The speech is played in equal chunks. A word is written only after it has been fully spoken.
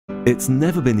It's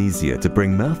never been easier to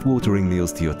bring mouth-watering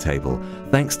meals to your table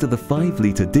thanks to the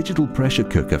 5-litre digital pressure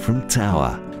cooker from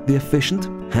Tower. The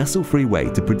efficient, hassle-free way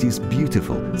to produce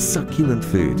beautiful, succulent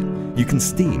food. You can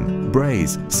steam,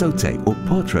 braise, saute or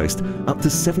pot roast up to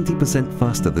 70%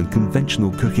 faster than conventional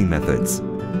cooking methods.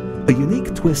 A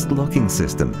unique twist locking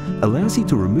system allows you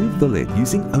to remove the lid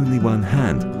using only one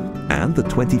hand. And the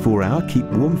 24-hour keep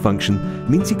warm function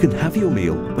means you can have your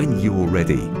meal when you're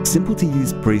ready. Simple to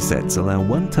use presets allow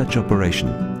one-touch operation,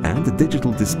 and a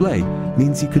digital display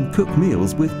means you can cook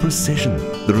meals with precision.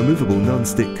 The removable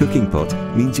non-stick cooking pot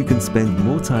means you can spend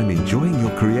more time enjoying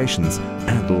your creations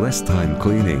and less time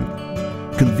cleaning.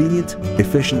 Convenient,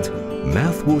 efficient,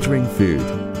 mouth-watering food.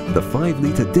 The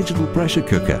 5-litre digital pressure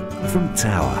cooker from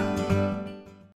Tower.